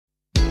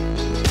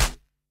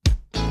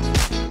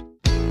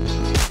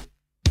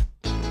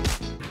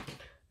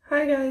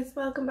Hi guys,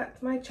 welcome back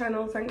to my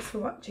channel. Thanks for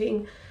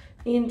watching.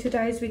 In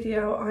today's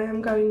video I am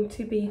going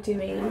to be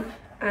doing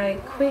a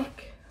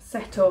quick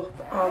setup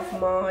of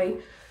my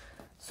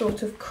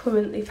sort of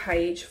currently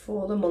page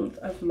for the month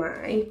of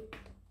May,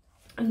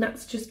 and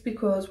that's just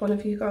because one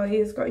of you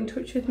guys got in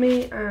touch with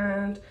me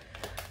and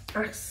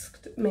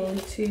asked me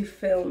to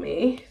film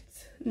it.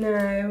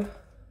 Now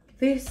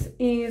this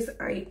is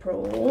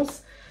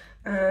April's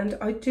and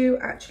I do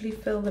actually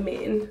fill them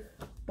in,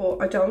 but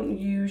I don't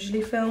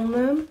usually film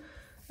them.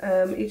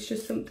 It's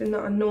just something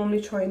that I normally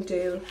try and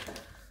do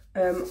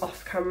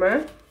off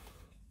camera,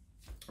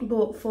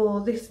 but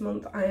for this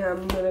month I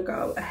am going to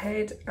go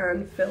ahead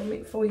and film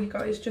it for you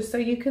guys just so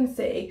you can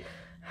see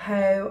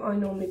how I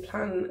normally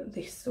plan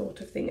this sort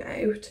of thing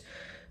out.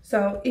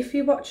 So if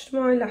you watched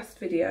my last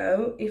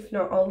video, if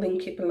not I'll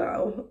link it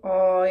below,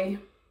 I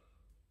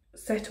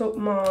set up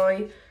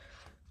my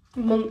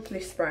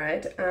monthly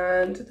spread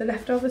and the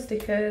leftover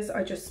stickers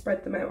I just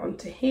spread them out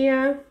onto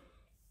here.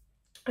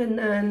 And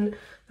then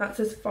that's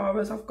as far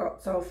as I've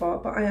got so far,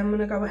 but I am going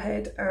to go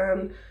ahead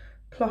and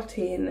plot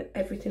in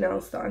everything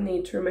else that I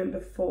need to remember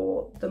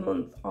for the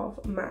month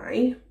of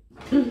May.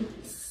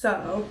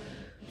 So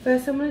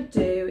first I'm going to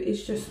do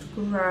is just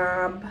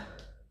grab, I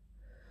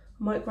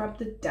might grab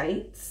the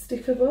dates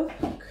sticker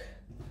book,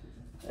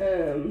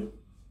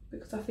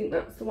 because I think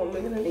that's the one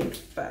we're going to need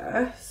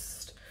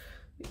first,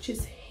 which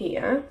is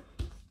here.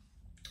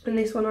 And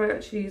this one I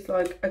actually use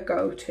like a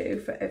go-to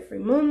for every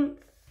month.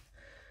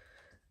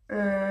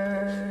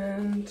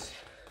 And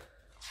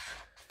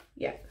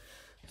yeah,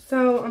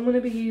 so I'm going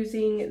to be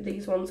using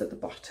these ones at the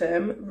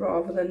bottom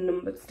rather than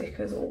numbered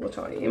stickers all the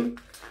time.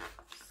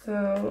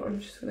 So I'm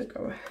just going to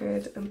go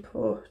ahead and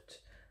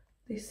put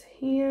this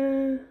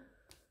here.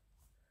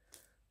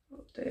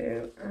 I'll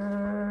do,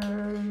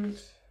 and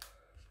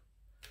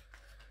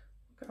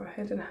go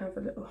ahead and have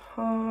a little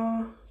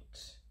heart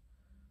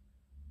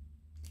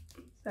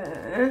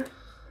there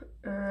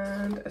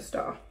and a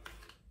star.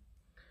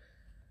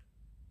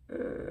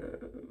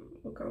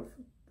 We'll go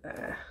for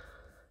there,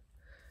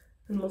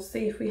 and we'll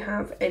see if we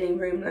have any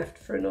room left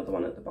for another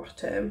one at the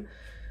bottom.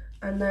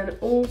 And then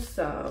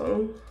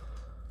also,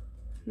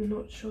 I'm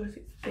not sure if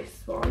it's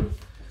this one,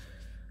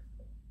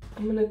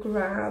 I'm going to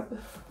grab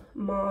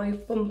my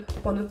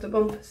one of the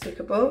bumper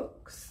sticker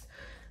books,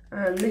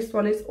 and this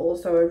one is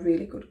also a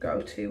really good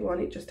go-to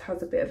one. It just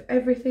has a bit of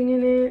everything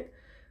in it.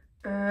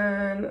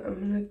 And I'm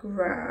going to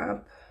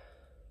grab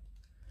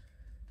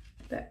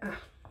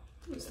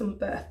some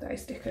birthday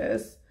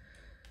stickers,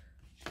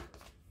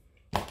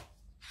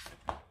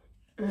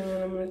 and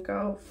I'm going to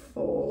go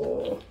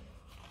for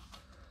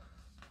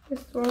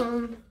this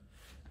one,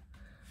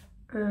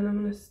 and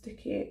I'm going to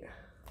stick it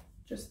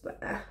just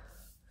there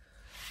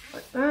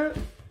like that.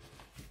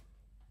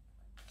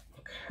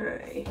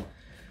 Okay,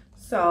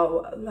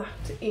 so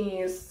that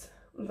is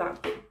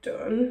that bit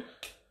done,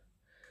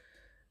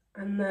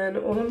 and then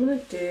all I'm going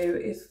to do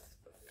is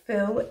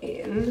fill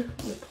in, I'm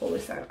going to pull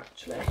this out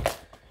actually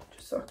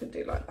so I can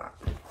do like that.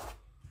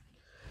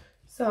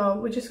 So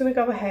we're just going to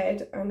go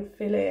ahead and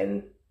fill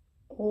in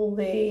all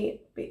the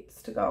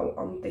bits to go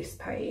on this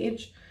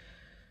page.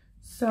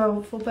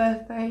 So for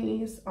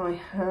birthdays I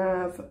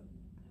have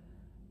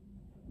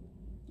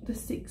the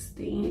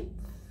 16th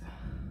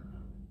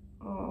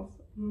of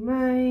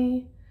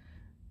May,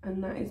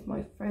 and that is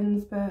my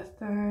friend's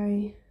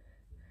birthday.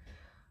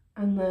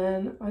 And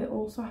then I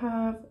also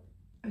have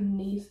a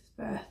niece's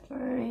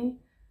birthday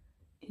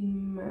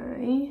in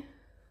May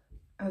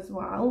as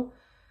well,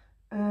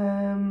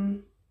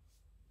 and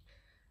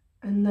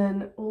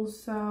then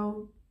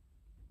also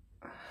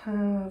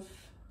have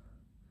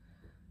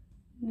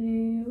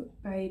new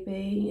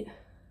baby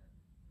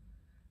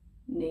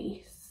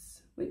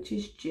niece, which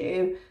is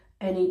due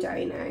any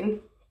day now.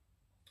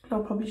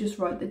 I'll probably just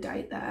write the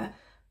date there,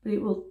 but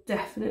it will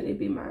definitely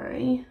be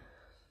May,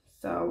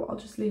 so I'll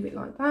just leave it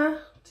like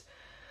that.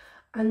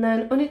 And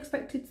then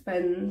unexpected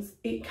spends,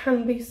 it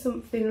can be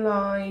something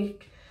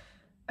like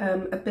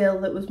a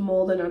bill that was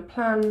more than I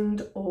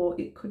planned, or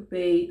it could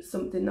be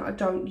something that I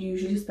don't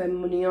usually spend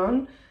money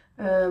on.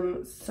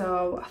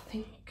 So I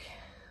think,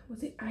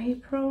 was it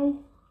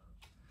April?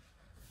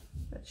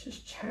 Let's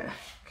just check.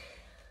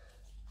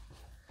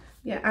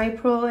 Yeah,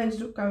 April I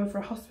ended up going for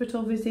a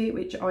hospital visit,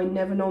 which I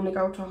never normally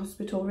go to a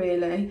hospital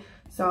really,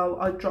 so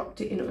I dropped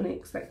it in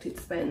unexpected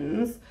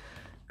spends.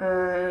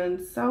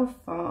 And so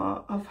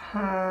far I've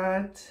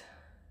had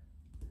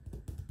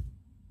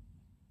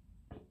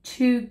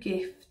 2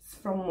 gifts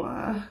from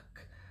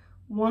work.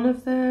 One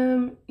of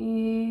them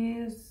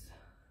is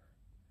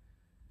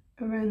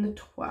around the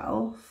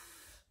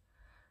 12th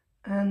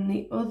and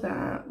the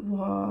other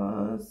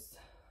was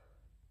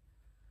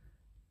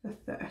the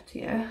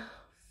 30th,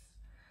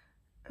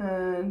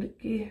 and a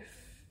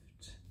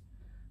gift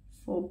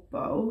for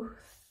both,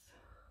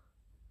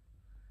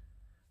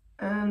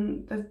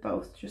 and they've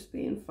both just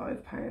been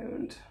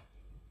 £5,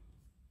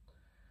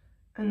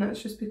 and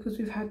that's just because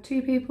we've had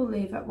 2 people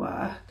leave at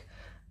work,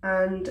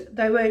 and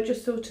they weren't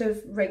just sort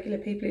of regular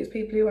people, it's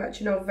people who I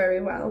actually know very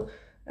well,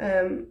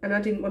 and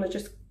I didn't want to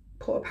just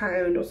put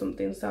 £1 or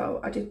something, so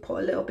I did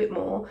put a little bit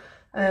more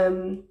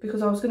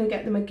because I was going to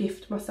get them a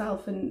gift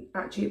myself, and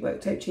actually it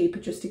worked out cheaper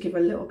just to give a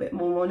little bit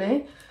more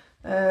money.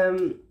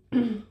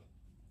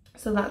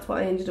 So that's what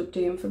I ended up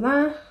doing for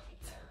that.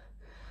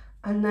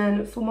 And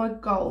then for my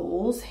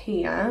goals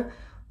here,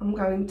 I'm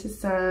going to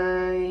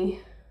say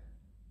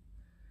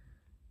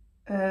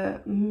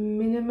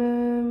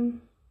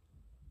minimum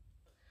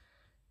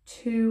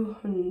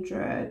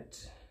 200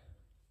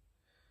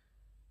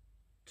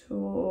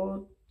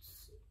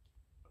 towards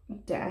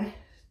debt,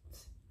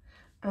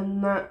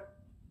 and that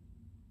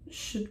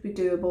should be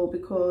doable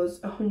because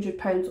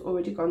 £100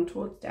 already gone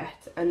towards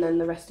debt, and then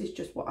the rest is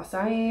just what I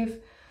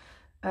save.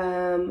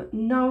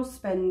 No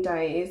spend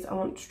days, I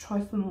want to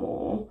try for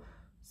more,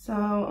 so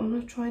I'm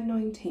going to try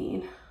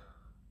 19.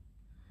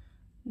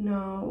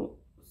 No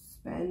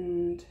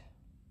spend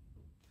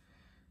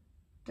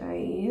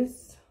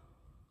days.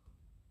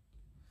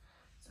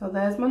 So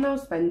there's my no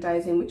spend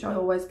days, in which I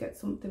always get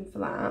something for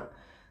that.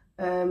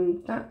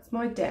 That's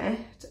my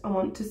debt. I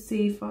want to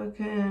see if I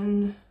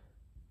can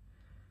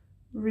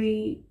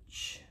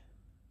reach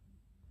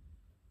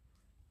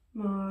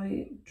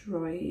my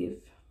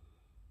drive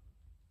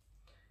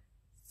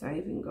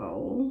saving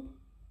goal,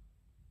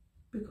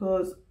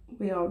 because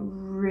we are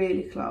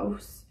really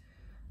close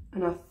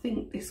and I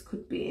think this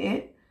could be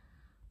it.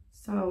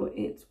 So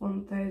it's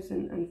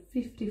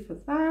 1,050 for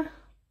that.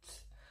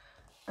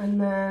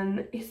 And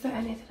then is there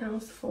anything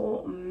else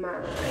for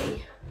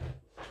May?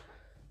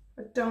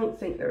 I don't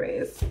think there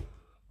is.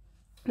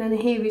 And then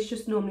here is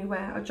just normally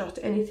where I jot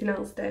anything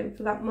else down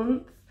for that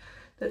month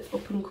that's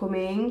up and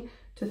coming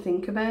to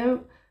think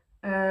about.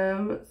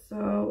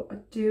 So I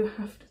do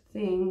have to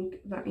think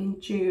that in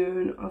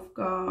June I've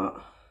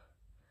got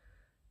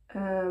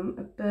a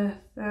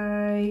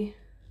birthday,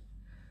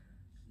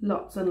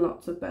 lots and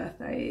lots of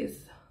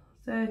birthdays,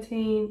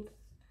 13th,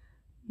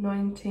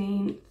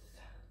 19th,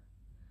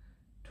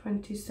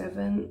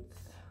 27th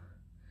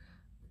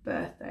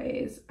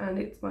birthdays, and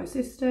it's my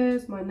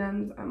sisters, my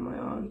nans and my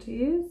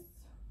aunties.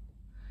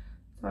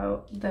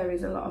 So there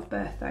is a lot of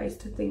birthdays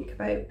to think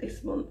about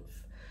this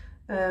month.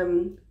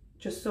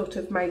 Just sort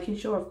of making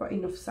sure I've got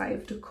enough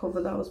saved to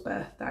cover those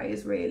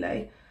birthdays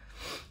really.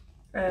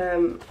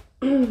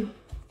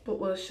 But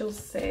we shall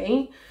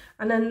see.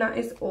 And then that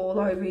is all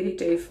I really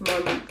do for my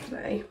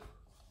monthly.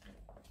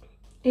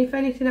 If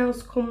anything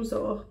else comes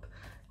up,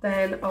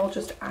 then I'll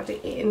just add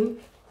it in.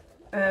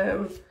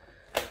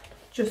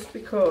 Just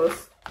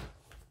because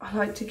I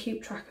like to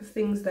keep track of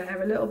things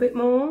there a little bit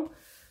more.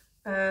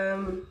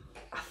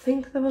 I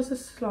think there was a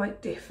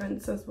slight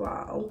difference as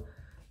well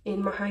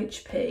in my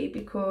HP,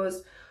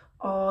 because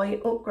I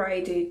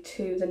upgraded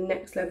to the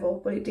next level,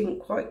 but it didn't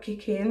quite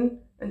kick in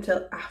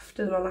until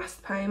after my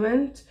last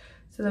payment.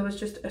 So there was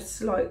just a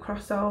slight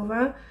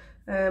crossover,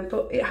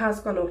 but it has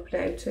gone up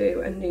now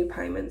to a new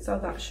payment, so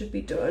that should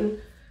be done.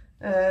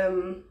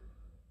 And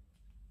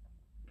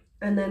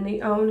then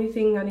the only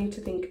thing I need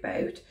to think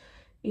about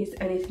is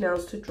anything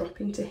else to drop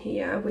into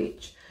here,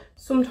 which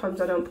sometimes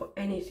I don't put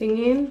anything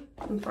in.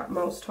 In fact,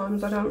 most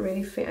times I don't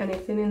really fit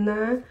anything in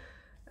there.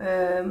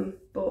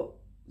 But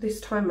this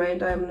time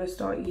round I am going to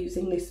start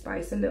using this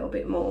space a little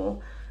bit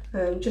more,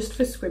 just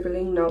for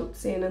scribbling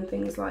notes in and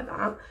things like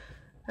that.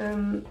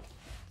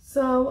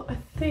 So I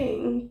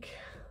think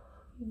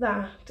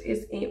that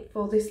is it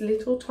for this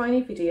little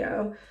tiny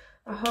video.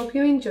 I hope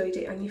you enjoyed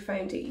it and you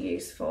found it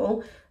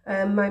useful.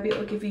 Maybe it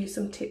will give you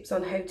some tips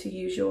on how to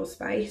use your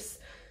space.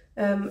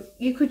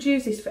 You could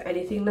use this for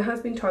anything. There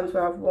has been times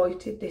where I've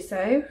whited this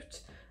out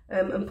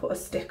and put a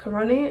sticker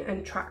on it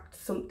and tracked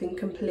something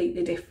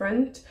completely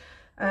different.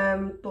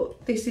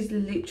 But this is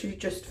literally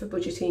just for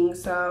budgeting,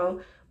 so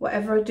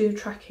whatever I do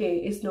track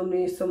here is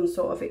normally some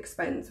sort of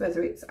expense,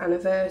 whether it's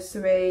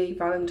anniversary,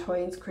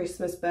 Valentine's,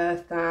 Christmas,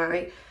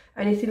 birthday,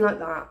 anything like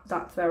that.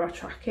 That's where I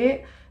track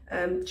it,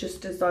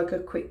 just as like a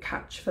quick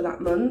catch for that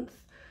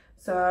month.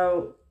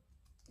 So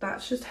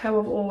that's just how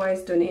I've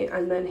always done it.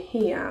 And then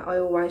here I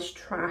always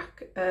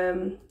track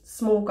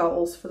small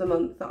goals for the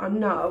month that I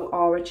know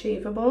are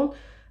achievable.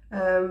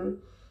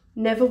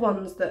 Never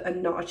ones that are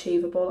not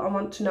achievable. I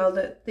want to know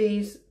that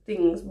these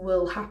things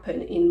will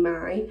happen in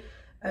May.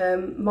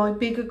 My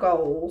bigger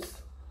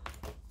goals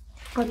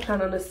I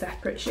plan on a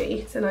separate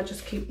sheet, and I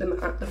just keep them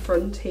at the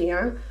front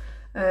here,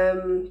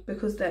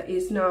 because there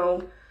is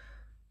no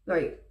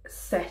like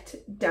set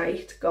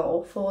date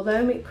goal for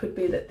them. It could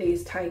be that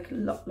these take a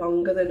lot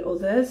longer than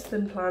others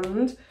than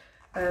planned,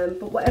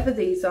 but whatever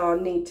these are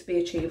need to be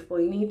achievable.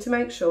 You need to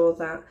make sure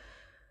that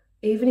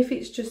even if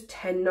it's just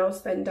 10 no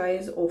spend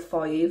days or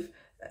 5,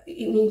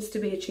 it needs to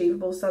be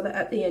achievable, so that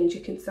at the end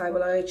you can say,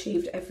 well, I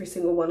achieved every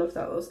single one of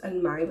those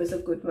and May was a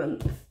good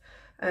month,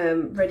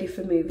 ready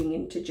for moving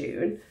into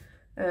June.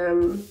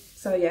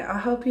 So yeah, I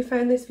hope you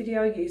found this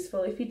video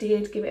useful. If you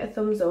did, give it a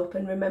thumbs up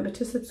and remember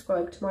to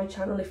subscribe to my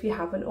channel if you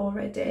haven't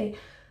already,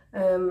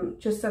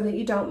 just so that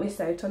you don't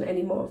miss out on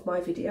any more of my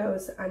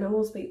videos, and I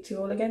will speak to you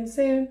all again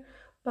soon.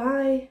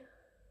 Bye.